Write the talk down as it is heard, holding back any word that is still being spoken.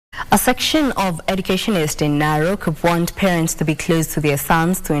A section of educationists in Narok want parents to be close to their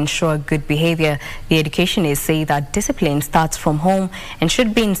sons to ensure good behavior. The educationists say that discipline starts from home and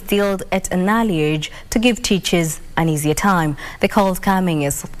should be instilled at an early age to give teachers an easier time. They called calming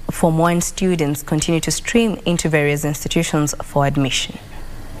as Form 1 students continue to stream into various institutions for admission.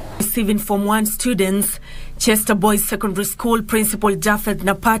 Receiving Form 1 students, Chester Boys Secondary School Principal Japheth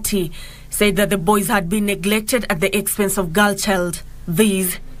Napati said that the boys had been neglected at the expense of girl child.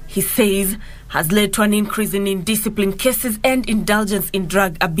 These, he says, has led to an increase in indiscipline cases and indulgence in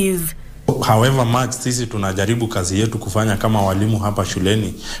drug abuse. However much sisi tunajaribu kazi yetu kufanya kama walimu hapa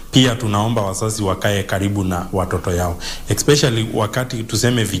shuleni, pia tunaomba wazazi wakae karibu na watoto yao, especially wakati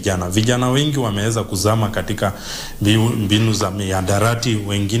tuseme vijana wengi wameweza kuzama katika mbinu za mihadarati,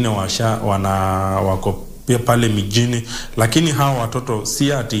 wengine wako pale mijini, lakini hawa watoto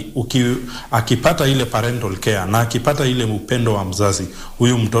si ati akipata ile parental care na akipata ile upendo wa mzazi,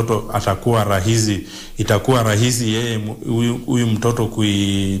 huyu mtoto itakuwa rahisi yeye huyu mtoto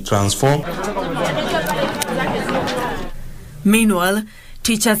kuitransform. Meanwhile,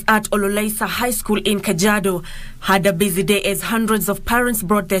 teachers at Ololaisa High School in Kajiado had a busy day as hundreds of parents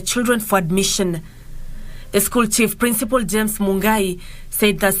brought their children for admission. The school chief principal James Mungai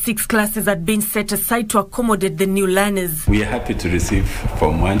said that 6 classes had been set aside to accommodate the new learners. We are happy to receive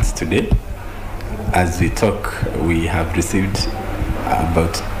Form 1s today. As we talk, we have received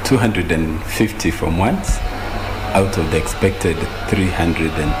about 250 Form 1s out of the expected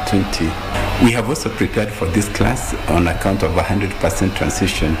 320. We have also prepared for this class on account of 100%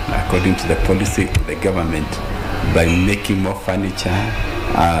 transition according to the policy of the government by making more furniture,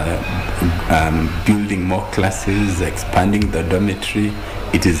 building more classes, expanding the dormitory.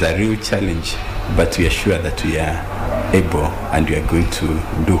 It is a real challenge, but we are sure that we are able and we are going to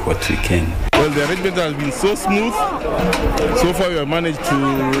do what we can. Well, the arrangement has been so smooth. So far we have managed to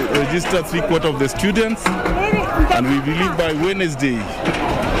register 3/4 of the students, and we believe by Wednesday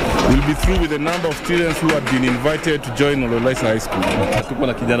we'll be through with a number of students who have been invited to join Ololaisa High School. Tuko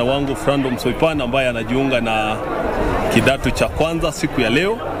na kijana wangu Frando Msoipana ambaye anajiunga na kidato cha kwanza siku ya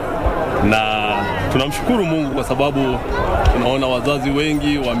leo, na tunamshukuru Mungu kwa sababu tunaona wazazi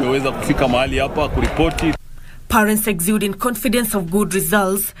wengi wameweza kufika mahali hapa kuripoti. Parents exuding confidence of good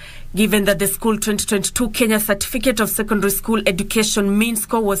results given that the school 2022 Kenya Certificate of Secondary School Education mean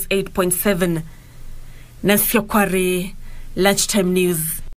score was 8.7. Nancy Okware, Lunchtime News.